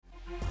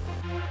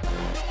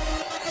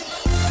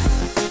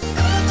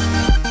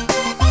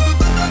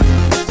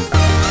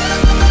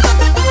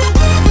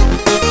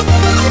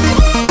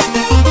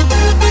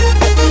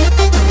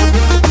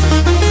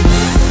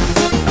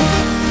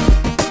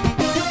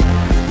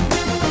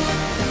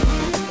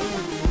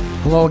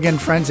Hello again,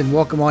 friends, and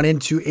welcome on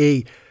into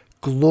a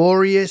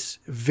glorious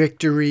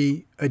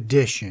victory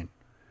edition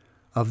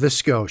of the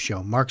SCO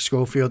Show. Mark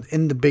Schofield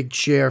in the big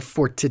chair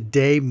for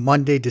today,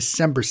 Monday,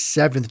 December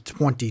 7th,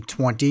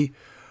 2020.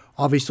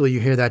 Obviously,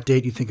 you hear that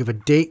date, you think of a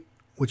date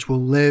which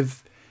will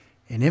live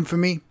in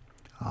infamy.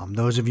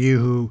 Those of you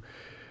who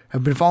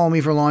have been following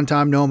me for a long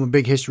time know I'm a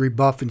big history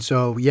buff, and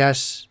so,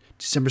 yes,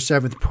 December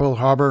 7th, Pearl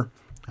Harbor,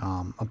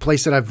 a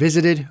place that I've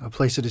visited, a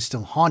place that is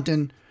still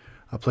haunting,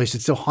 a place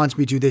that still haunts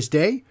me to this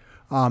day.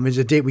 Is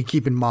a date we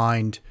keep in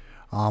mind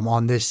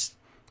on this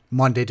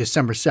Monday,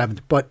 December 7th.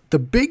 But the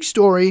big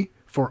story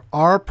for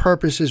our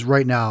purposes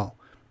right now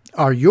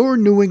are your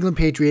New England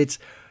Patriots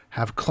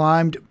have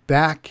climbed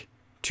back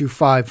to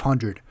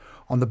 500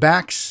 on the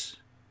backs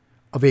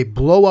of a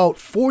blowout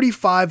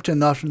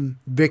 45-0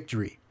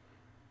 victory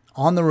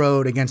on the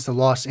road against the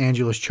Los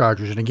Angeles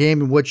Chargers in a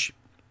game in which,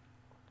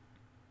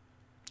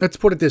 let's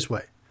put it this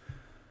way.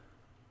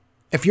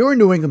 If you're a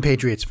New England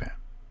Patriots fan,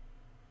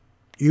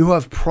 you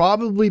have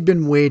probably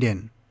been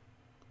waiting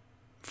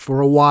for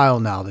a while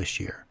now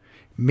this year,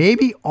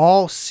 maybe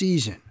all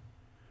season,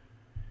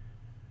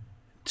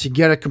 to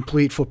get a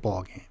complete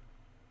football game.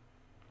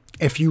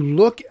 If you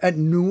look at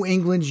New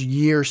England's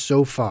year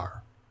so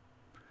far,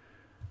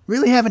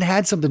 really haven't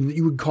had something that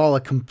you would call a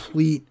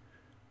complete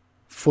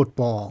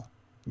football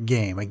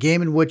game, a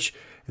game in which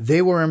they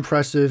were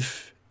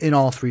impressive in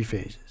all three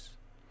phases.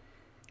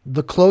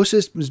 The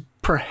closest was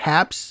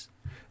perhaps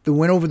the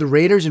win over the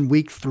Raiders in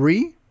week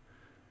 3.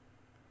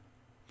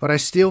 But I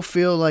still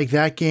feel like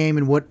that game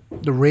and what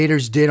the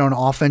Raiders did on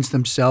offense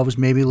themselves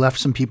maybe left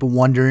some people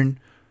wondering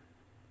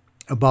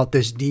about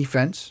this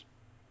defense.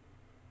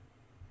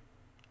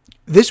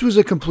 This was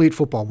a complete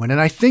football win, and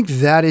I think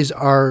that is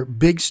our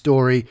big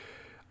story.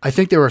 I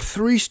think there are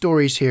 3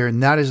 stories here,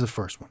 and that is the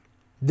first one.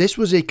 This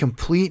was a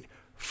complete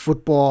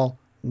football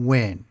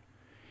win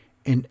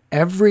in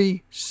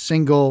every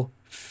single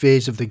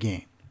phase of the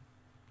game.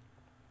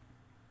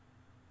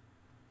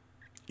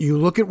 You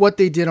look at what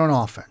they did on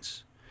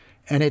offense.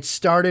 And it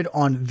started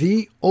on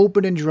the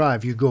opening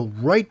drive. You go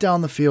right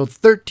down the field,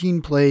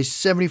 13 plays,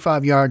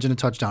 75 yards, and a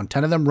touchdown.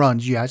 10 of them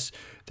runs, yes.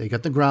 They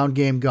got the ground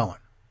game going.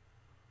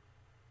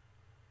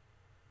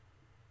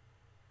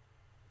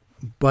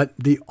 But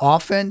the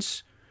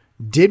offense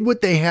did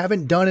what they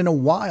haven't done in a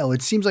while.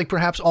 It seems like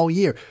perhaps all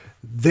year.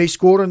 They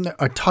scored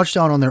a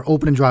touchdown on their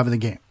opening drive of the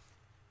game.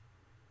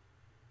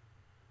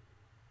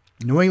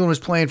 New England was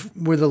playing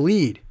with a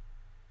lead.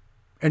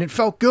 And it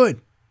felt good.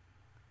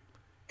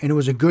 And it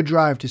was a good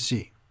drive to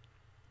see.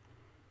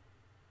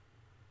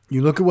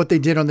 You look at what they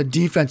did on the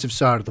defensive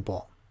side of the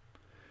ball.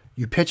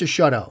 You pitch a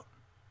shutout.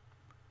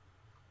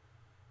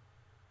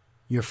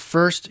 Your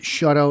first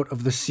shutout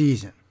of the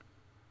season.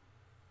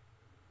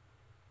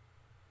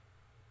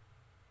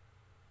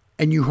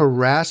 And you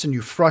harass and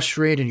you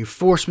frustrate and you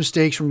force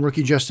mistakes from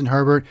rookie Justin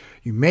Herbert.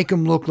 You make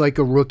him look like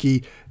a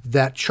rookie.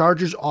 That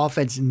Chargers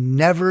offense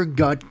never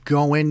got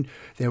going.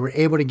 They were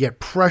able to get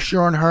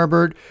pressure on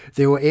Herbert.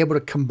 They were able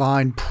to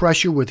combine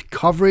pressure with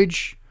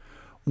coverage.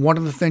 One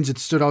of the things that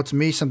stood out to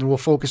me, something we'll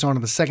focus on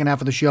in the second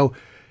half of the show,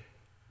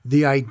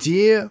 the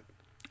idea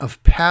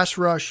of pass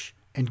rush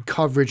and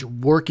coverage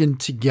working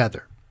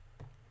together.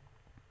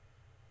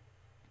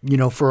 You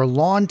know, for a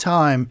long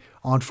time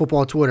on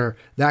football Twitter,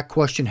 that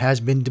question has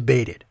been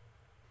debated.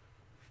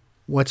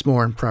 What's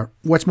more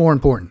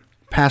important,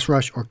 pass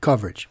rush or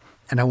coverage?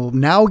 And I will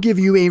now give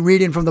you a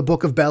reading from the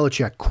book of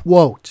Belichick.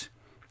 Quote,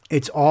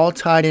 it's all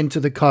tied into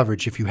the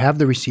coverage. If you have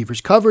the receivers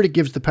covered, it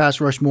gives the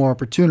pass rush more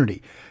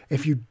opportunity.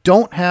 If you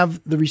don't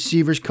have the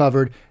receivers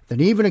covered,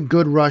 then even a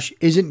good rush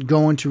isn't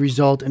going to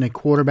result in a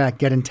quarterback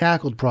getting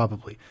tackled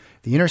probably.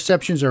 The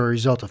interceptions are a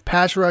result of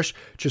pass rush,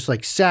 just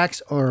like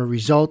sacks are a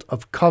result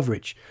of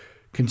coverage.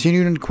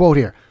 Continuing to quote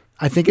here,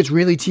 I think it's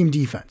really team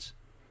defense.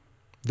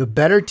 The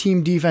better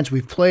team defense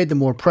we've played, the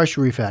more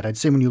pressure we've had. I'd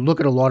say when you look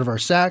at a lot of our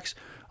sacks,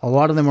 a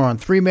lot of them are on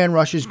 3-man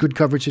rushes, good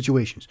coverage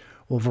situations.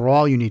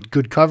 Overall, you need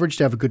good coverage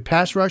to have a good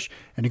pass rush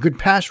and a good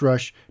pass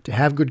rush to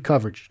have good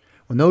coverage.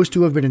 When those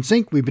two have been in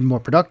sync, we've been more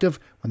productive.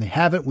 When they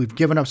haven't, we've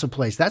given up some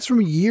plays. That's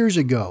from years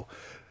ago.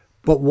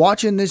 But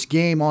watching this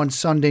game on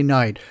Sunday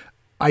night,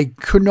 I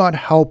could not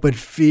help but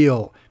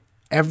feel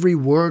every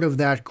word of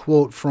that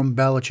quote from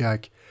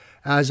Belichick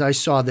as I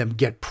saw them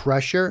get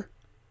pressure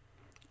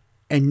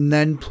and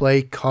then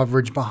play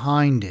coverage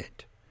behind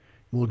it.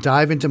 We'll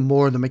dive into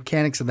more of the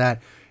mechanics of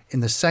that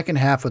in the second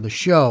half of the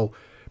show,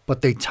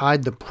 but they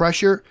tied the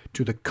pressure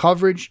to the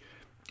coverage,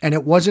 and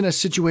it wasn't a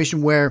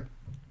situation where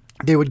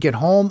they would get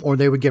home or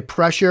they would get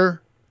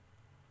pressure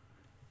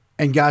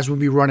and guys would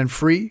be running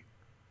free,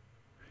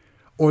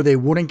 or they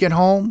wouldn't get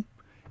home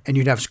and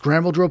you'd have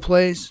scramble drill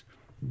plays.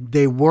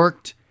 They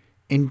worked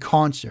in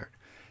concert.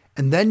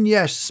 And then,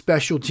 yes,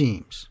 special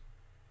teams.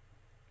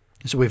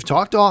 So we've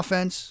talked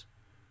offense,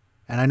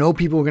 and I know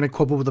people are going to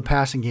quibble with the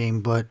passing game,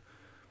 but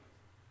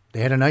they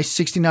had a nice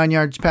 69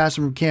 yards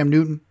passing from Cam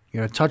Newton. You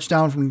had a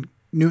touchdown from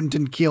Newton to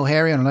N'Keal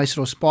Harry on a nice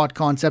little spot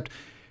concept,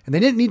 and they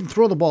didn't need to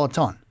throw the ball a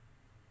ton.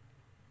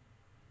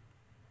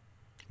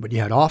 But you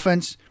had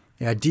offense,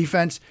 You had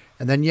defense,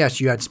 and then,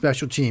 yes, you had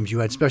special teams. You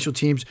had special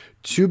teams,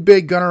 2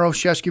 big Gunnar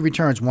Olszewski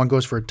returns. One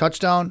goes for a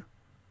touchdown.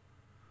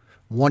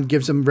 One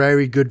gives them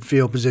very good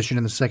field position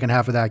in the second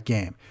half of that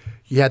game.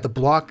 You had the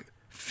block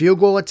field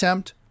goal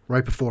attempt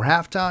right before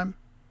halftime,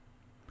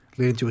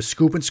 leading to a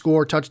scoop and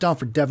score touchdown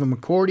for Devin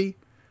McCourty.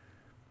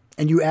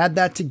 And you add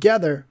that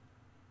together,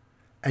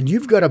 and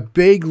you've got a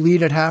big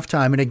lead at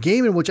halftime in a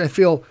game in which I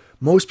feel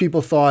most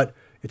people thought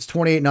it's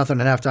 28-0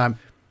 at halftime.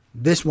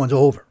 This one's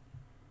over.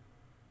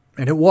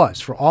 And it was.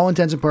 For all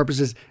intents and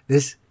purposes,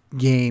 this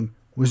game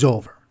was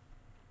over.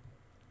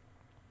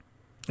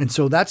 And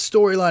so that's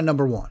storyline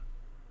number 1.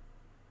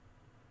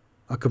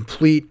 A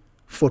complete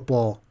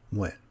football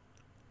win.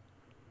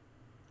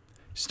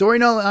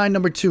 Storyline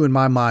number 2 in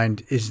my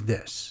mind is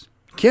this.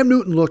 Cam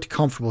Newton looked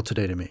comfortable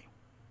today to me.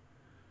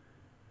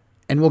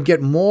 And we'll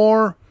get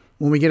more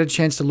when we get a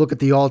chance to look at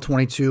the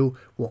All-22.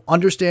 We'll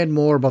understand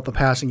more about the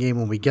passing game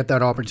when we get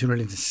that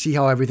opportunity to see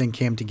how everything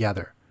came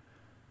together.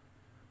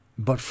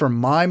 But for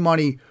my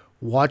money,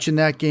 watching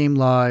that game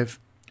live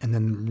and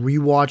then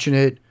rewatching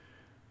it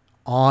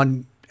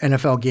on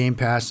NFL Game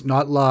Pass,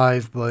 not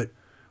live, but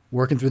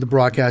working through the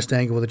broadcast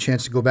angle with a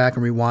chance to go back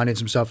and rewind it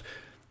some stuff,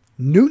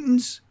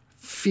 Newton's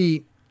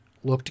feet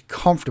looked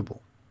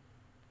comfortable.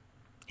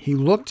 He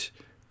looked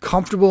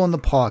comfortable in the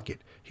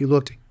pocket. He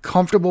looked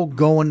comfortable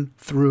going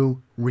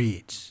through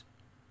reads.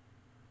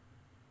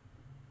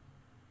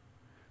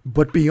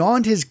 But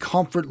beyond his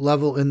comfort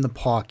level in the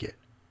pocket,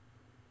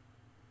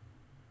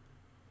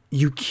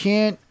 you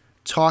can't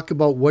talk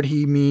about what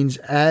he means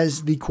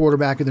as the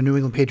quarterback of the New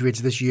England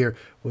Patriots this year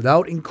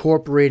without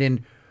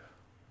incorporating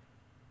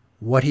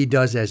what he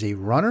does as a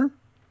runner.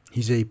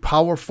 He's a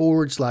power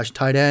forward /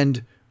 tight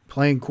end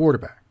playing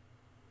quarterback.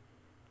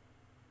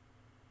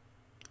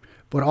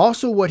 But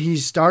also what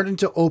he's starting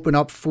to open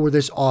up for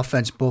this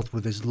offense, both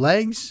with his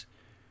legs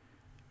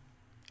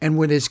and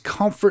with his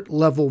comfort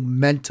level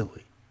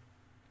mentally.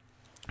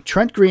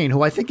 Trent Green,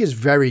 who I think is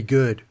very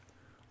good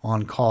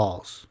on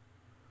calls,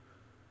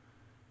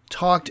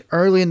 talked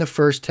early in the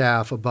first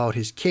half about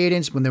his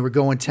cadence when they were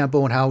going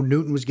tempo and how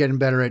Newton was getting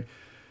better at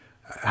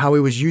how he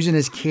was using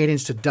his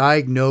cadence to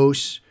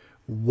diagnose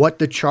what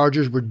the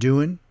Chargers were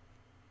doing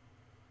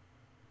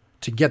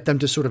to get them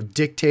to sort of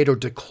dictate or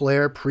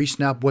declare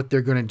pre-snap what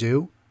they're going to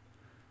do.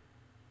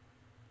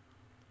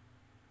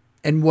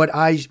 And what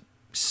I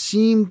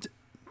seemed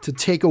to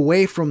take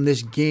away from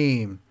this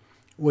game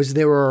was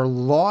there were a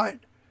lot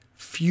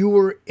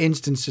fewer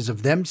instances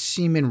of them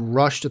seeming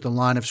rushed at the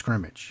line of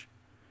scrimmage.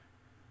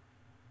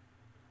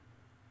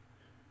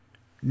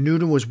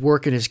 Newton was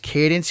working his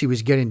cadence. He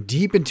was getting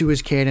deep into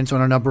his cadence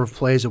on a number of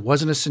plays. It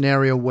wasn't a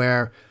scenario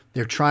where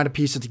they're trying to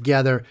piece it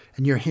together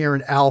and you're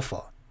hearing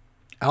alpha.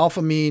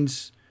 Alpha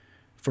means,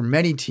 for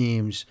many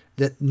teams,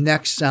 that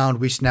next sound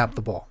we snap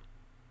the ball.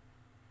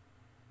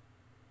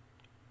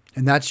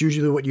 And that's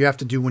usually what you have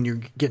to do when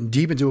you're getting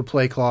deep into a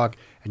play clock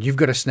and you've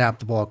got to snap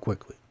the ball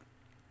quickly.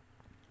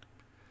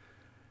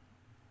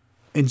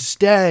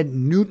 Instead,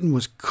 Newton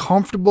was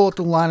comfortable at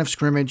the line of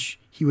scrimmage.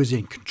 He was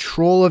in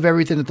control of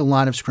everything at the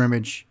line of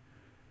scrimmage.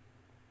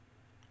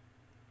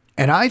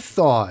 And I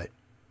thought,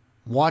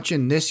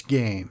 watching this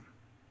game,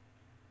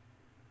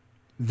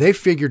 they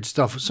figured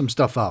some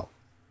stuff out.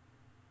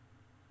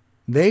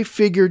 They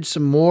figured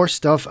some more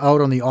stuff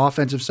out on the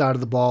offensive side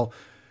of the ball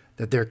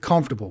that they're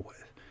comfortable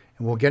with.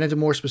 And we'll get into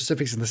more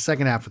specifics in the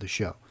second half of the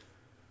show.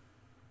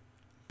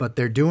 But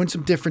they're doing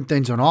some different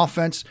things on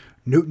offense.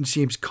 Newton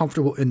seems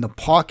comfortable in the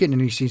pocket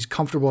and he seems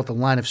comfortable at the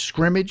line of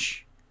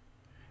scrimmage.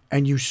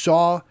 And you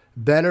saw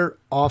better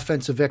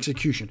offensive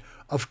execution.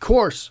 Of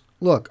course,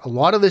 look, a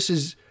lot of this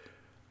is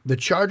the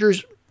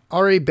Chargers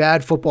are a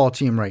bad football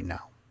team right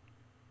now.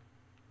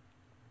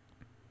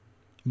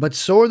 But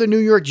so are the New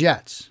York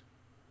Jets.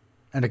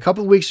 And a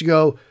couple of weeks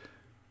ago,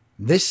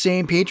 this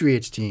same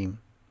Patriots team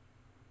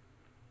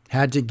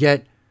had to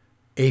get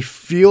a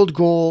field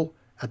goal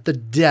at the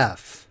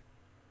death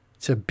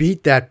to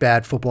beat that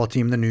bad football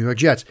team, the New York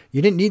Jets.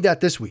 You didn't need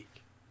that this week.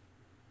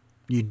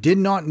 You did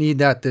not need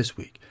that this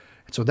week.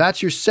 And so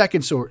that's your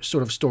second sort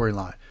of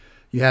storyline.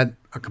 You had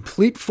a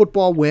complete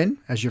football win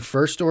as your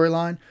first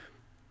storyline.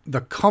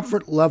 The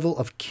comfort level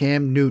of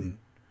Cam Newton.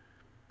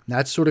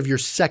 That's sort of your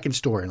second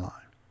storyline.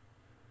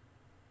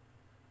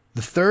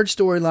 The third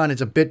storyline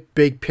is a bit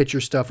big picture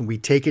stuff, and we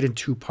take it in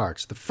 2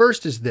 parts. The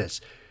first is this.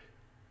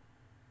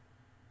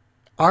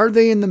 Are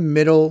they in the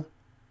middle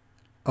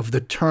of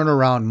the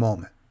turnaround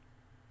moment?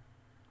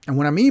 And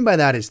what I mean by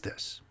that is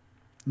this.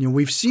 You know,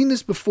 we've seen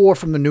this before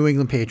from the New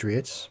England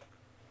Patriots,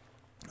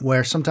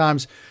 where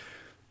sometimes,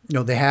 you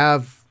know, they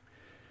have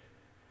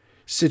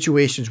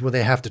situations where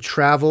they have to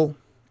travel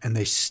and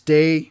they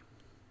stay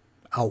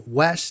out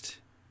west.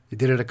 They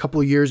did it a couple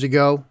of years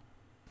ago.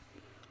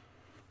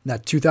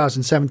 That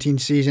 2017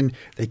 season,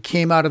 they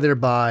came out of their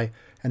bye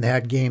and they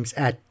had games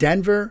at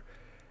Denver,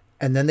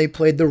 and then they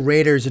played the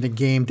Raiders in a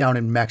game down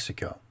in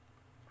Mexico.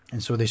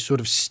 And so they sort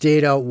of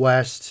stayed out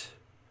west.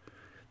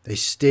 They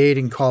stayed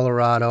in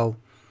Colorado.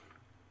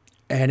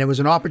 And it was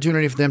an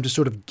opportunity for them to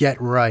sort of get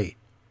right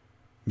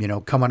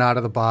coming out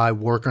of the bye,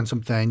 work on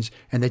some things,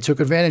 and they took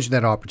advantage of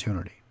that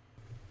opportunity.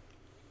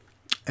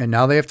 And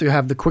now they have to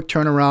have the quick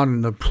turnaround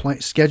and the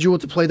schedule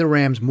to play the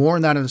Rams, more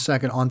on that in a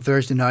second, on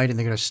Thursday night, and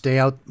they're going to stay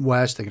out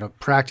west. They're going to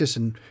practice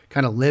and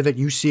kind of live at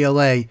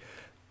UCLA.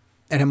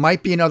 And it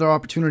might be another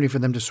opportunity for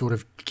them to sort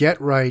of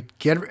get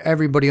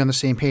everybody on the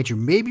same page.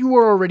 Maybe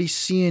we're already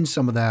seeing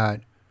some of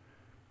that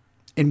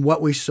in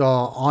what we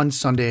saw on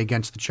Sunday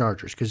against the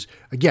Chargers. Because,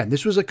 again,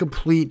 this was a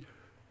complete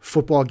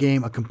football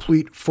game, a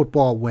complete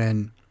football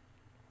win.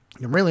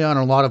 There really aren't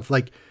a lot of,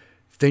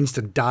 things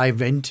to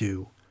dive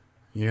into,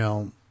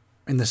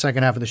 in the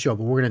second half of the show,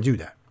 but we're going to do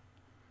that.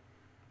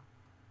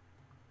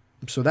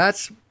 So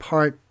that's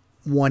part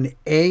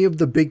 1A of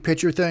the big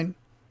picture thing.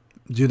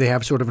 Do they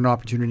have sort of an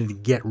opportunity to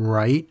get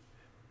right?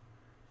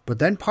 But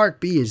then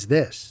part B is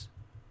this.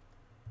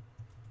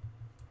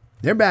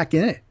 They're back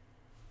in it.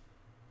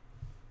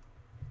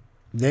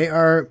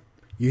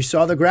 You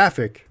saw the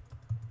graphic.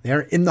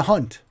 They're in the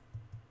hunt.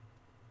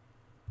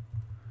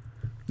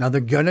 Now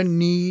they're going to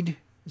need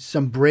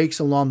some breaks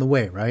along the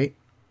way, right?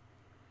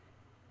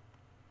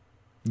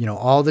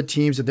 All the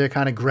teams that they're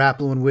kind of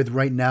grappling with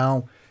right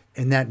now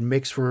in that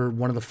mix for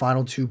one of the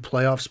final 2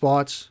 playoff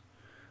spots,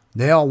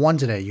 they all won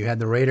today. You had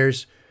the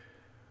Raiders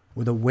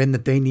with a win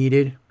that they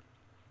needed.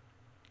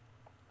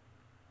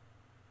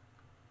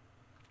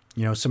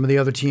 Some of the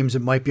other teams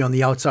that might be on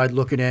the outside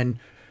looking in,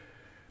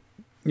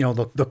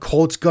 the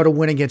Colts got a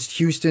win against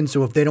Houston,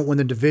 so if they don't win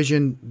the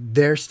division,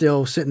 they're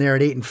still sitting there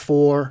at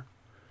 8-4.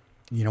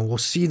 We'll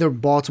see the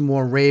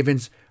Baltimore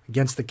Ravens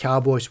against the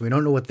Cowboys. We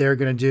don't know what they're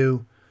going to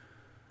do.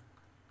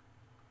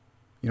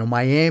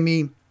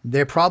 Miami,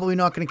 they're probably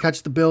not going to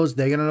catch the Bills.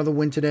 They got another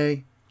win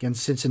today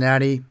against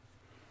Cincinnati.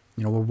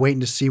 We're waiting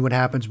to see what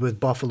happens with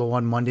Buffalo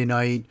on Monday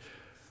night.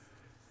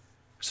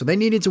 So they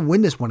needed to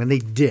win this one, and they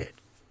did.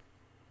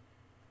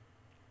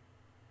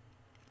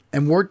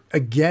 And we're,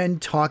 again,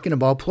 talking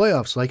about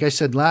playoffs. Like I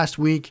said last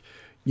week,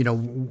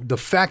 the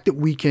fact that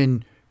we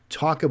can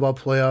talk about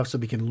playoffs, so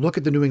we can look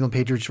at the New England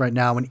Patriots right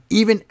now, and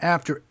even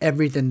after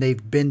everything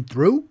they've been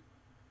through,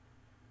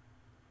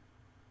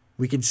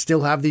 we can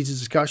still have these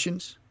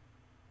discussions.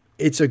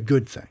 It's a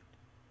good thing.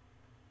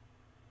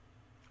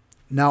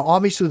 Now,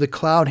 obviously, the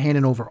cloud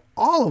hanging over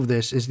all of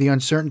this is the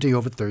uncertainty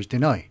over Thursday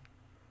night.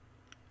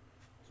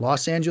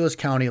 Los Angeles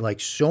County, like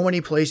so many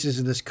places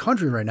in this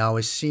country right now,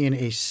 is seeing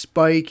a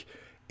spike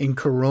in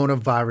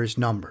coronavirus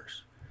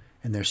numbers.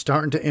 And they're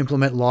starting to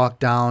implement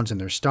lockdowns, and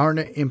they're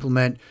starting to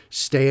implement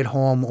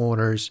stay-at-home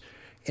orders.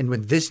 And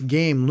with this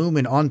game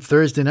looming on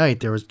Thursday night,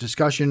 there was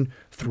discussion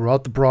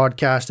throughout the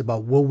broadcast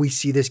about, will we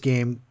see this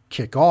game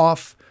kick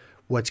off?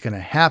 What's going to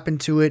happen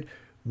to it?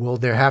 Will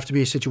there have to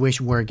be a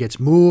situation where it gets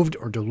moved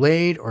or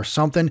delayed or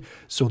something?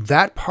 So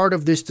that part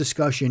of this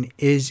discussion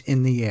is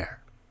in the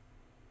air.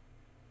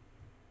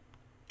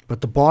 But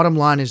the bottom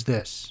line is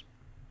this.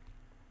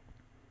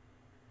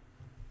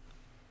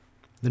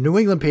 The New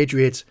England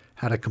Patriots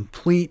had a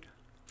complete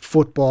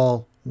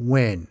football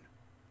win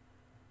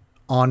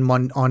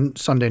on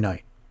Sunday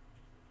night.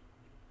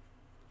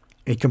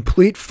 A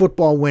complete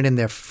football win in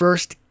their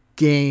first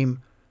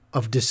game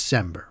of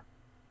December.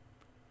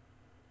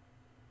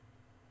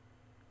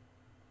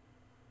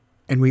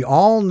 And we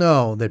all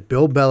know that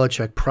Bill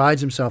Belichick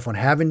prides himself on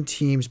having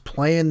teams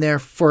playing their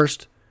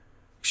best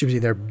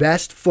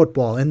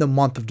football in the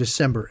month of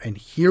December. And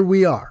here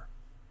we are.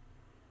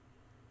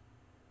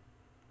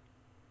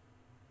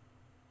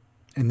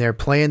 And they're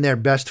playing their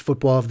best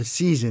football of the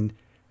season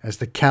as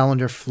the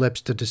calendar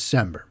flips to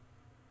December.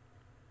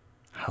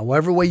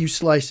 However way you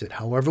slice it,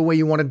 however way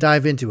you want to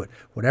dive into it,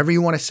 whatever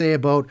you want to say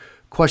about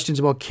questions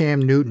about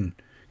Cam Newton,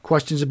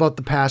 questions about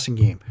the passing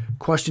game,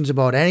 questions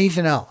about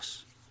anything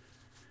else,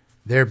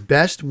 their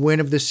best win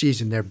of the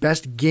season, their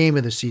best game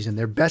of the season,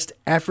 their best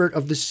effort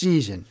of the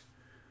season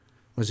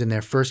was in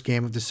their first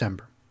game of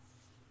December.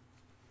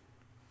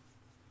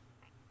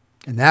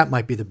 And that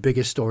might be the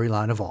biggest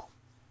storyline of all.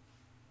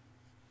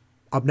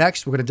 Up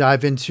next, we're going to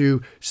dive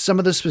into some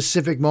of the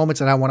specific moments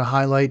that I want to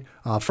highlight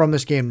from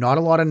this game. Not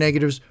a lot of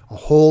negatives, a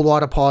whole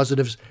lot of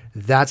positives.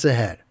 That's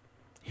ahead.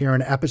 Here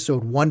in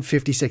episode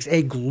 156,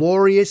 a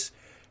glorious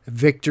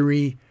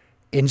victory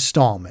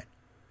installment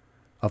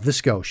of The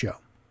Sco Show.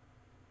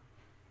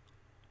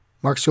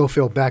 Mark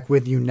Schofield back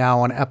with you now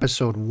on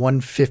episode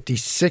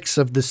 156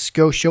 of The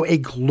Sco Show, a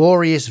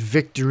glorious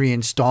victory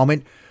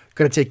installment.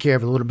 Going to take care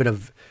of a little bit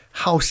of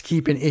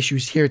housekeeping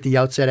issues here at the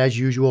outset as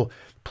usual.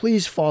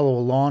 Please follow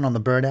along on the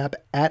Bird app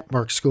at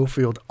Mark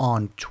Schofield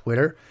on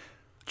Twitter.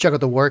 Check out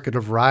the work at a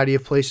variety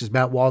of places.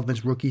 Matt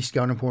Waldman's rookie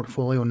scouting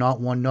portfolio,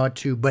 not one, not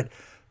two, but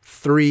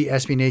 3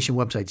 SB Nation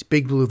websites.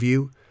 Big Blue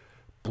View,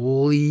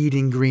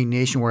 Bleeding Green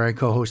Nation, where I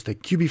co-host the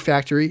QB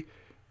Factory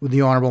with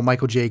the Honorable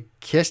Michael J.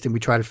 Kist, and we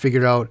try to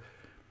figure out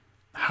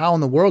how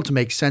in the world to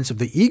make sense of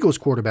the Eagles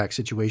quarterback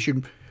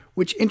situation,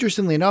 which,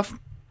 interestingly enough,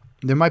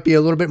 there might be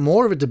a little bit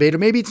more of a debate, or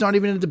maybe it's not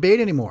even a debate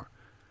anymore.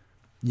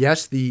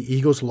 Yes, the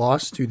Eagles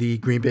lost to the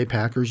Green Bay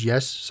Packers.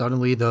 Yes,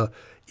 suddenly the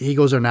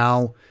Eagles are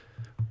now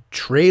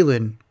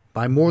trailing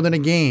by more than a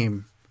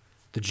game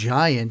the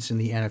Giants in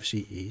the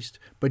NFC East.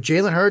 But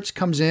Jalen Hurts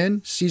comes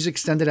in, sees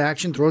extended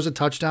action, throws a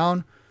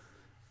touchdown.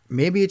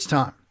 Maybe it's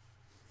time.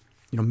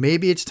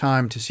 Maybe it's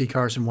time to see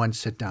Carson Wentz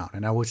sit down.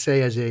 And I would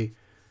say, as a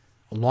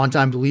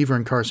longtime believer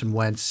in Carson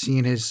Wentz,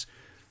 seeing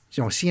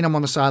him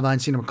on the sideline,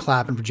 seeing him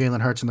clapping for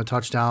Jalen Hurts in the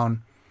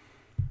touchdown,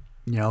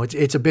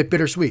 it's a bit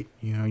bittersweet.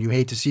 You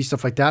hate to see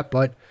stuff like that,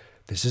 but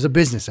this is a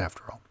business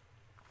after all.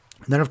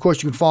 And then, of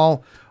course, you can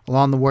follow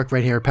along the work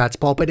right here at Pat's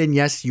Pulpit. And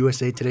yes,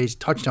 USA Today's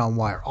Touchdown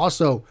Wire.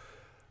 Also,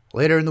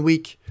 later in the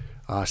week,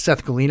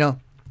 Seth Galina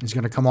is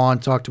going to come on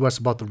and talk to us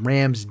about the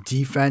Rams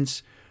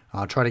defense.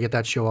 I'll try to get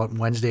that show out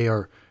Wednesday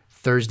or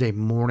Thursday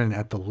morning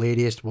at the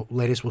latest.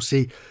 We'll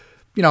see.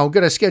 Got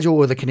a schedule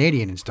with a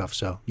Canadian and stuff.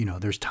 So,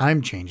 there's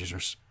time changes or,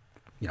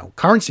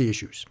 currency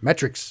issues,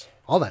 metrics,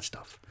 all that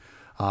stuff.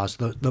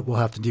 So that we'll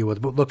have to deal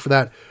with. But look for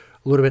that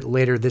a little bit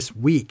later this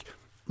week.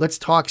 Let's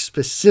talk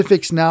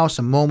specifics now,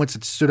 some moments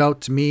that stood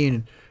out to me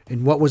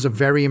in what was a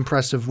very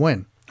impressive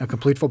win, a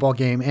complete football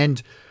game.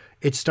 And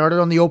it started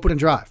on the opening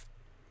drive.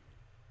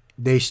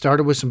 They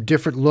started with some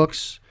different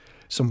looks,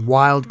 some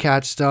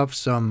wildcat stuff,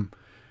 some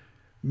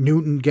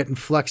Newton getting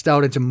flexed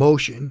out into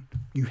motion.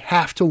 You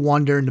have to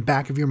wonder in the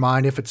back of your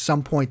mind if at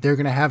some point they're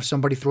going to have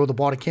somebody throw the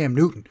ball to Cam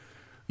Newton.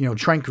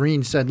 Trent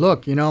Green said,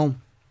 look,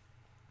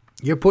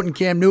 you're putting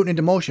Cam Newton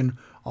into motion,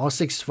 all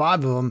 6'5"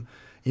 of them.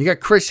 You got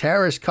Chris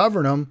Harris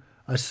covering him,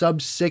 a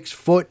sub-6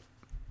 foot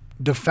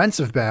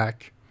defensive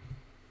back.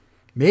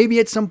 Maybe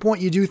at some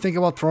point you do think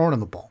about throwing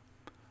him the ball.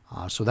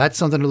 So that's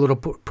something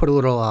put a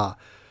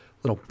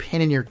little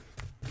pin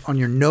on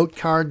your note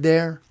card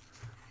there.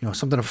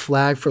 Something to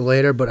flag for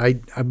later. But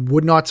I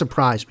would not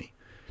surprise me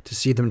to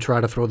see them try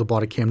to throw the ball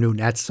to Cam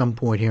Newton at some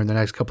point here in the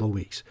next couple of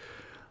weeks.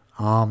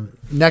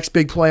 Next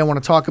big play I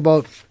want to talk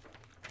about.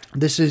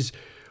 This is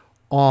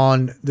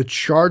on the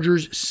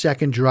Chargers'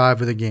 second drive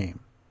of the game.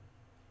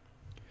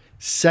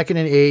 2nd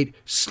and 8,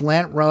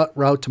 slant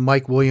route to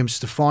Mike Williams.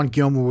 Stephon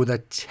Gilmore with a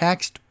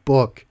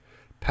textbook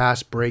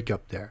pass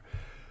breakup there.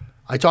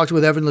 I talked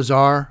with Evan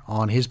Lazar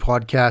on his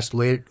podcast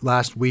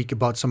last week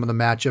about some of the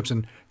matchups,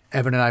 and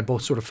Evan and I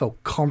both sort of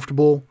felt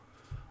comfortable,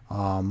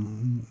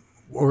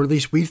 or at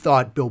least we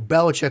thought Bill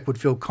Belichick would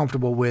feel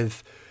comfortable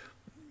with,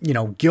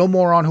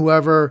 Gilmore on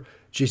whoever,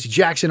 J.C.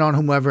 Jackson on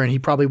whomever, and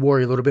he'd probably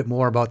worry a little bit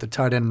more about the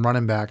tight end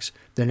running backs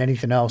than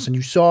anything else. And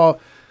you saw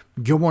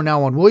Gilmore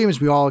now on Williams.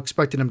 We all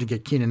expected him to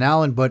get Keenan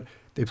Allen, but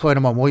they played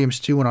him on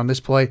Williams too, and on this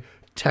play,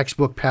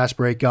 textbook pass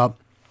breakup.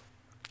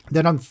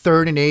 Then on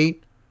 3rd and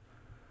 8,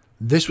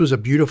 this was a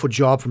beautiful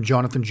job from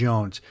Jonathan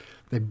Jones.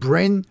 They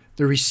bring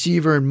the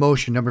receiver in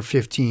motion, number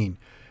 15.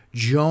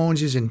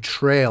 Jones is in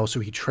trail,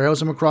 so he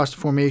trails him across the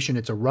formation.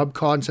 It's a rub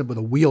concept with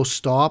a wheel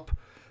stop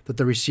that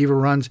the receiver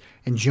runs,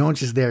 and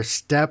Jones is there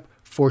step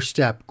for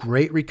step.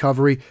 Great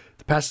recovery.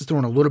 The pass is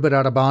thrown a little bit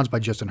out of bounds by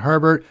Justin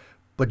Herbert,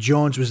 but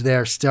Jones was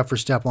there step for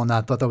step on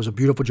that. Thought that was a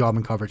beautiful job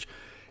in coverage.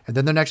 And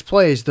then the next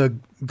play is the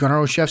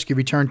Gunnar Olszewski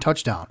return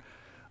touchdown.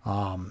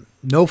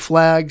 No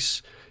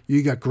flags.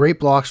 You got great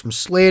blocks from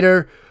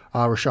Slater,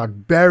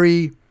 Rashad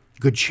Berry,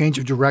 good change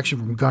of direction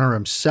from Gunnar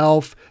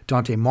himself,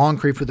 Dante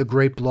Moncrief with a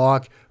great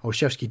block,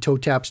 Olszewski toe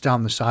taps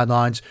down the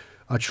sidelines,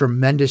 a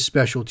tremendous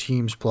special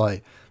teams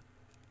play.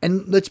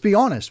 And let's be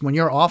honest, when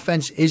your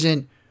offense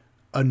isn't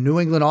a New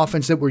England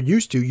offense that we're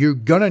used to, you're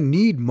going to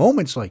need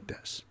moments like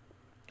this.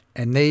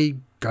 And they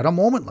got a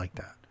moment like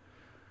that.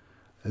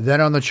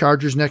 Then on the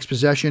Chargers' next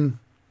possession,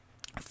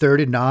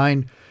 3rd and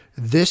 9,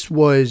 this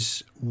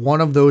was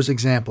one of those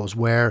examples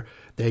where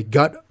they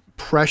got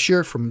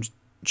pressure from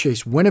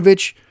Chase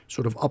Winovich,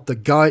 sort of up the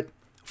gut,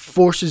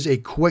 forces a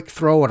quick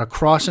throw on a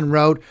crossing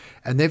route,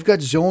 and they've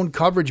got zone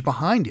coverage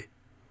behind it.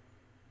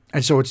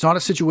 And so it's not a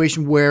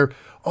situation where,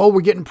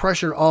 we're getting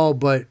pressure,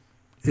 but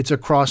it's a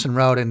crossing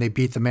route and they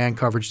beat the man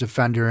coverage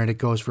defender and it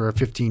goes for a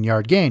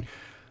 15-yard gain.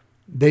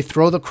 They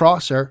throw the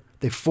crosser,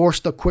 they force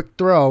the quick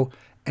throw,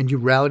 and you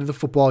rally to the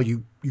football,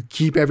 you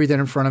keep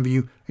everything in front of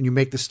you, and you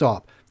make the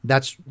stop.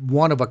 That's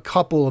one of a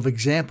couple of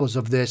examples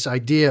of this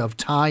idea of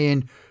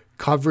tie-in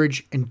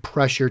coverage and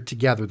pressure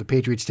together. The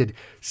Patriots did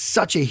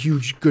such a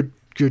huge, good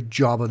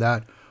job of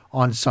that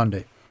on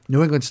Sunday.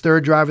 New England's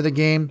 3rd drive of the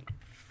game,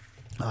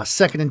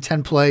 2nd and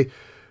 10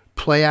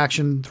 play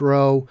action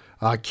throw.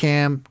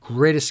 Cam,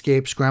 great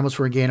escape, scrambles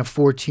for a gain of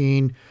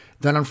 14.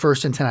 Then on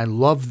 1st and 10, I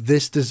love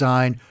this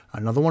design.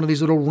 Another one of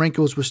these little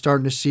wrinkles we're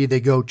starting to see. They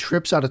go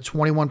trips out of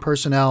 21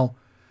 personnel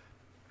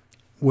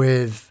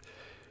with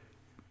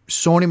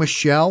Sony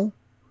Michel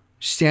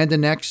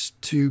standing next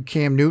to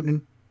Cam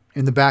Newton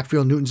in the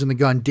backfield. Newton's in the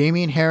gun.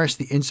 Damian Harris,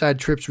 the inside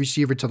trips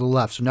receiver to the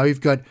left. So now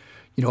you've got,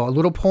 a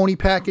little pony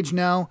package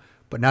now,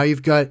 but now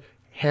you've got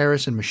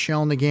Harris and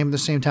Michel in the game at the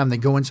same time. They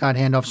go inside,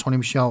 handoff, Sony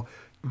Michel,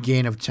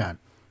 gain of 10.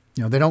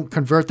 They don't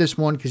convert this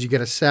one because you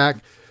get a sack.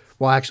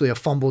 Well, actually a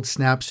fumbled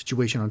snap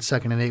situation on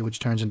 2nd and 8, which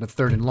turns into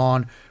 3rd and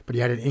long. But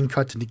he had an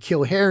in-cut to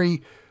N'Keal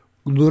Harry.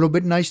 A little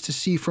bit nice to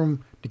see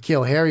from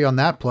N'Keal Harry on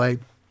that play.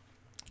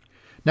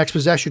 Next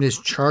possession is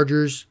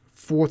Chargers'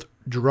 4th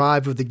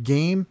drive of the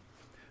game.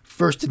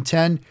 1st and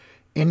 10,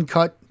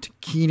 in-cut to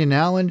Keenan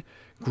Allen.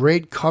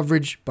 Great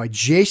coverage by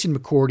Jason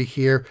McCourty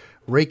here,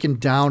 raking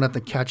down at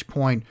the catch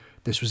point.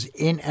 This was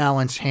in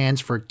Allen's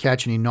hands for a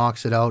catch, and he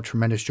knocks it out.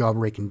 Tremendous job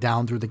raking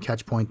down through the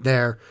catch point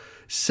there.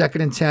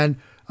 2nd and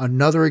 10,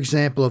 another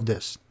example of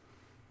this.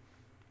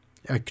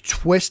 A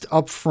twist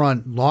up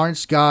front.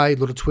 Lawrence Guy,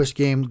 little twist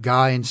game,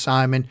 Guy and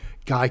Simon.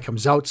 Guy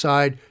comes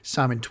outside.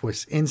 Simon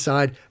twists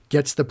inside,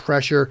 gets the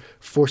pressure,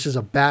 forces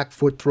a back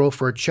foot throw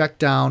for a check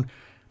down,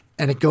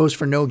 and it goes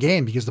for no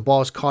gain because the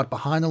ball is caught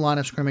behind the line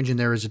of scrimmage and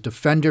there is a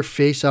defender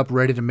face up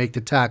ready to make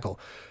the tackle.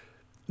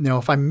 Now,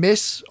 if I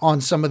miss on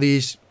some of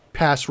these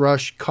pass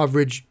rush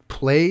coverage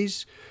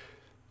plays,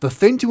 the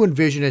thing to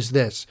envision is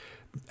this.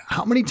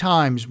 How many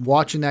times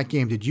watching that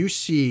game did you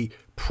see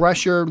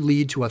pressure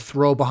lead to a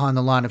throw behind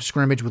the line of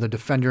scrimmage with a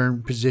defender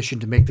in position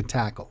to make the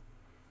tackle?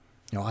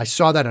 I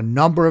saw that a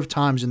number of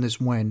times in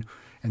this win,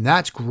 and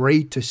that's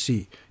great to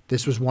see.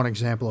 This was one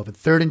example of it.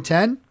 3rd and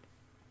 10,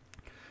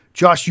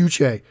 Josh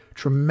Uche,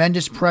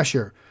 tremendous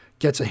pressure,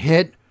 gets a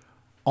hit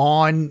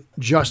on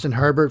Justin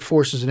Herbert,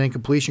 forces an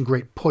incompletion.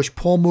 Great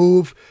push-pull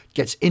move,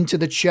 gets into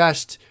the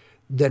chest,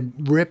 then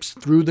rips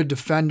through the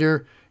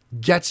defender,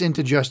 gets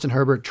into Justin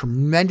Herbert.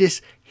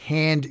 Tremendous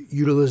hand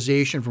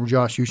utilization from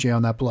Josh Uche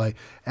on that play.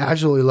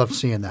 Absolutely loved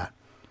seeing that.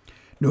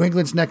 New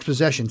England's next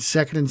possession,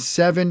 2nd and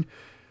 7.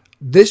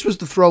 This was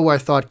the throw where I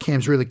thought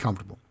Cam's really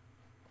comfortable.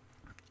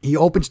 He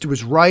opens to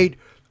his right,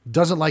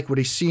 doesn't like what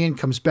he's seeing,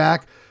 comes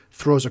back,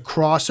 throws a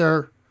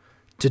crosser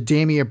to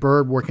Damian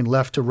Byrd, working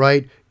left to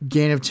right,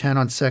 gain of 10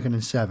 on 2nd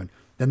and 7.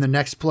 Then the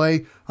next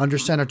play, under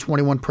center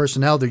 21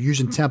 personnel, they're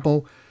using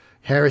tempo.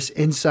 Harris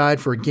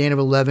inside for a gain of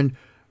 11.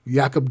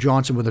 Jakob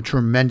Johnson with a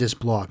tremendous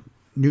block.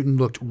 Newton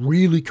looked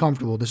really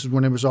comfortable. This is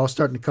when it was all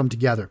starting to come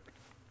together.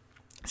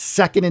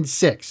 2nd and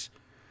 6.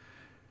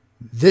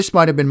 This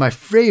might have been my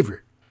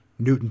favorite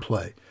Newton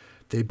play.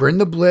 They bring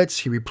the blitz.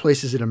 He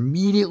replaces it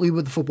immediately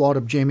with the football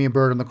to Damian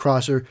Byrd on the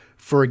crosser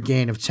for a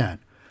gain of 10.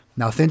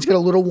 Now, things get a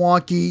little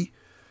wonky.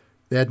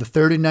 They had the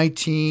 3rd and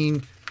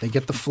 19. They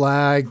get the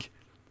flag,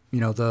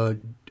 the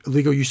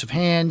illegal use of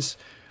hands.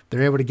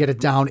 They're able to get it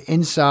down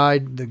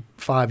inside the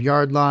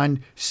 5-yard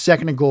line.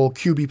 2nd and goal,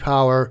 QB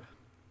power.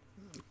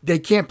 They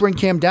can't bring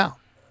Cam down.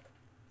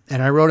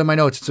 And I wrote in my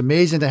notes, it's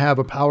amazing to have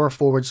a power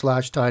forward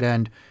 / tight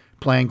end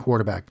playing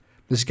quarterback.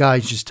 This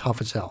guy's just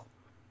tough as hell.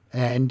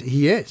 And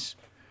he is.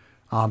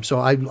 So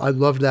I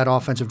loved that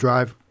offensive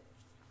drive.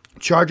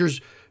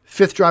 Chargers,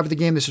 5th drive of the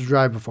game. This is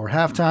drive before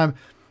halftime.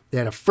 They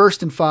had a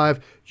 1st and 5.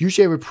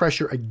 Uche with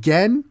pressure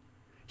again.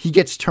 He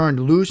gets turned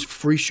loose.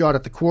 Free shot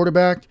at the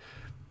quarterback.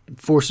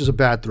 Forces a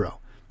bad throw.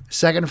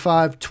 2nd and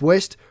 5.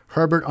 Twist.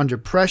 Herbert under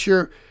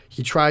pressure.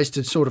 He tries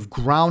to sort of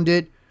ground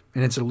it,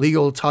 and it's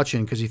illegal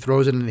touching because he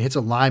throws it and it hits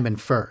a lineman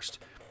first.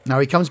 Now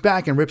he comes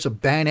back and rips a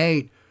Band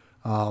 8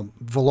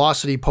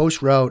 velocity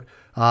post route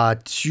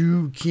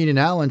to Keenan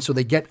Allen, so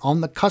they get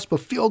on the cusp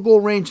of field goal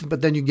range,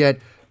 but then you get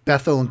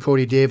Bethel and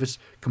Cody Davis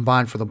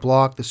combined for the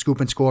block, the scoop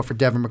and score for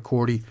Devin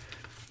McCourty.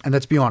 And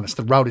let's be honest,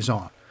 the route is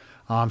on.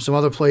 Some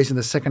other plays in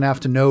the second half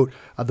to note.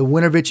 The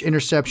Winovich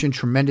interception,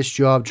 tremendous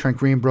job. Trent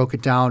Green broke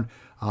it down.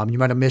 You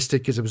might have missed it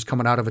because it was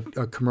coming out of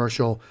a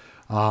commercial.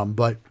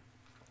 But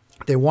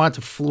they wanted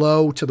to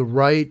flow to the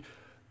right.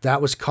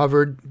 That was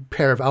covered.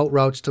 Pair of out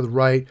routes to the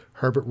right.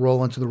 Herbert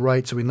rolling to the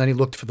right. So then he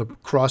looked for the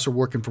crosser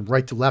working from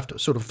right to left,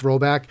 sort of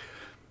throwback.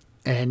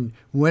 And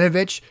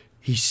Winovich,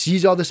 he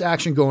sees all this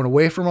action going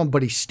away from him,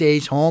 but he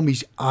stays home.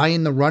 He's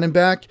eyeing the running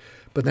back,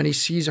 but then he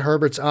sees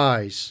Herbert's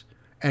eyes,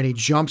 and he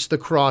jumps the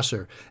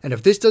crosser. And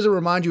if this doesn't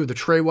remind you of the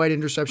Trey White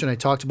interception I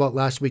talked about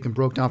last week and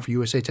broke down for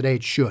USA Today,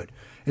 it should.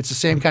 It's the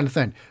same kind of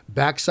thing.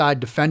 Backside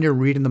defender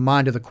reading the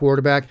mind of the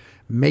quarterback,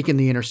 making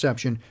the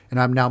interception, and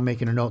I'm now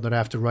making a note that I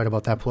have to write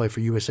about that play for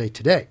USA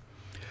Today.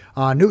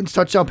 Newton's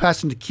touchdown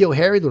pass into N'Keal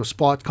Harry, little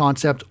spot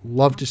concept.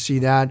 Love to see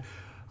that.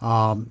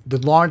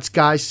 The Lawrence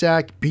Guy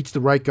sack beats the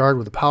right guard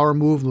with a power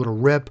move, little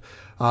rip.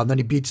 Then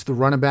he beats the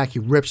running back. He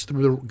rips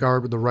through the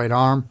guard with the right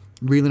arm.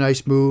 Really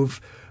nice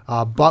move.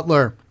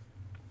 Butler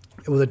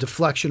with a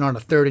deflection on a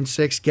 3rd and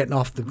 6, getting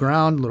off the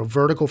ground, a little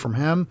vertical from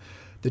him.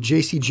 The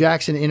J.C.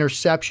 Jackson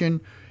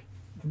interception.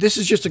 This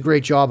is just a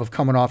great job of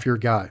coming off your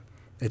guy.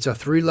 It's a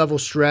 3-level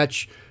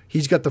stretch.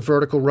 He's got the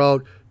vertical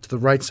route to the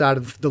right side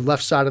of the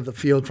left side of the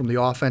field from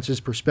the offense's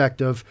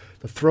perspective.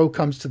 The throw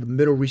comes to the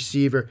middle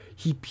receiver.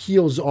 He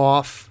peels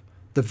off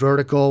the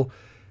vertical,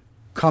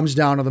 comes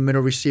down to the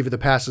middle receiver. The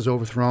pass is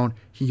overthrown.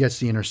 He gets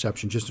the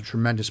interception. Just a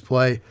tremendous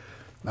play.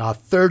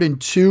 3rd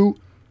and 2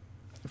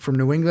 from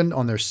New England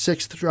on their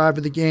 6th drive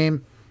of the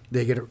game.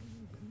 They get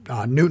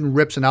Newton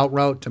rips an out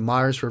route to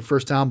Myers for a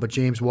first down, but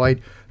James White,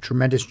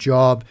 tremendous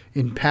job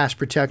in pass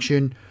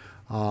protection.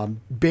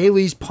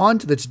 Bailey's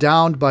punt that's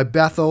downed by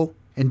Bethel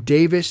and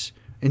Davis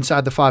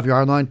inside the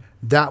 5-yard line,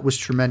 that was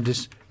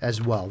tremendous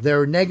as well.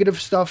 There's negative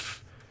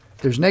stuff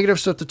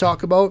to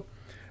talk about.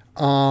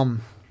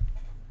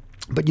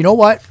 But you know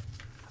what?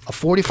 A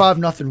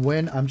 45-0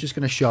 win, I'm just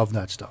going to shove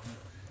that stuff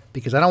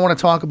because I don't want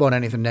to talk about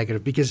anything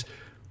negative because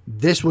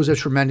this was a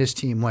tremendous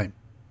team win.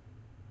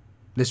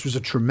 This was a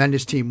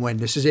tremendous team win.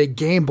 This is a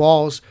game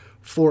balls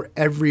for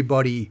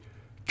everybody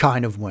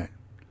kind of win.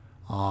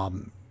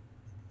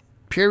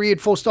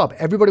 Period, full stop.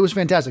 Everybody was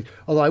fantastic.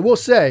 Although I will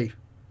say,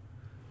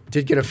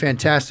 did get a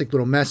fantastic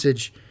little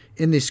message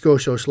in the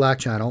Scotia Slack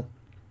channel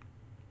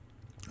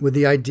with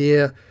the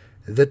idea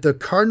that the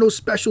Cardinals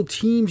special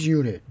teams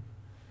unit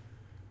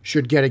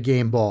should get a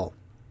game ball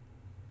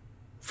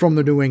from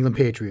the New England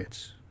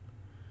Patriots.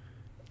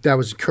 That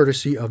was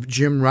courtesy of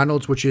Jim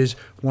Reynolds, which is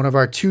one of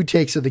our 2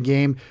 takes of the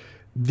game.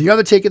 The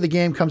other take of the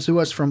game comes to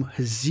us from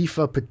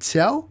Hazifa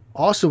Patel,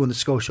 also in the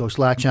Scotia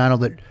Slack channel,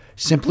 that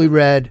simply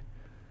read,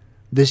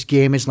 "This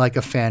game is like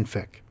a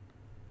fanfic."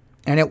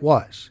 And it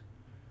was.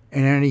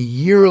 And in a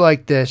year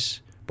like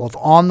this, both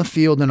on the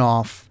field and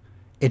off,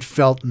 it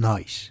felt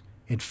nice.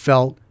 It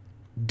felt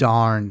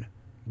darn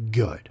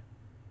good.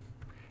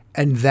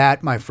 And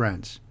that, my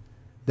friends,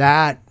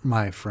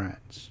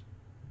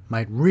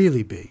 might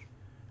really be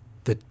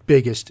the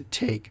biggest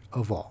take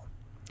of all.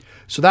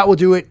 So that will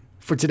do it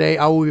for today.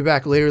 I will be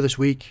back later this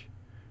week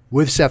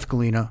with Seth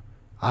Galina.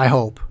 I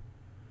hope.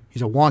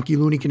 He's a wonky,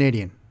 loony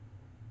Canadian,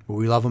 but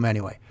we love him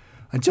anyway.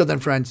 Until then,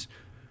 friends,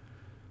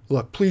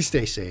 look, please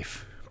stay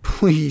safe.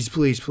 Please,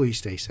 please, please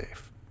stay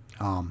safe.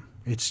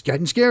 It's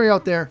getting scary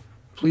out there.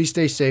 Please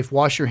stay safe.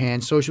 Wash your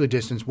hands, socially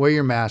distance, wear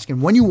your mask,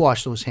 and when you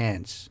wash those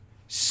hands,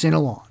 sin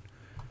along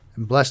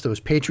and bless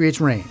those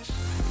Patriots reigns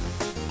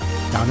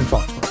down in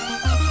Foxborough.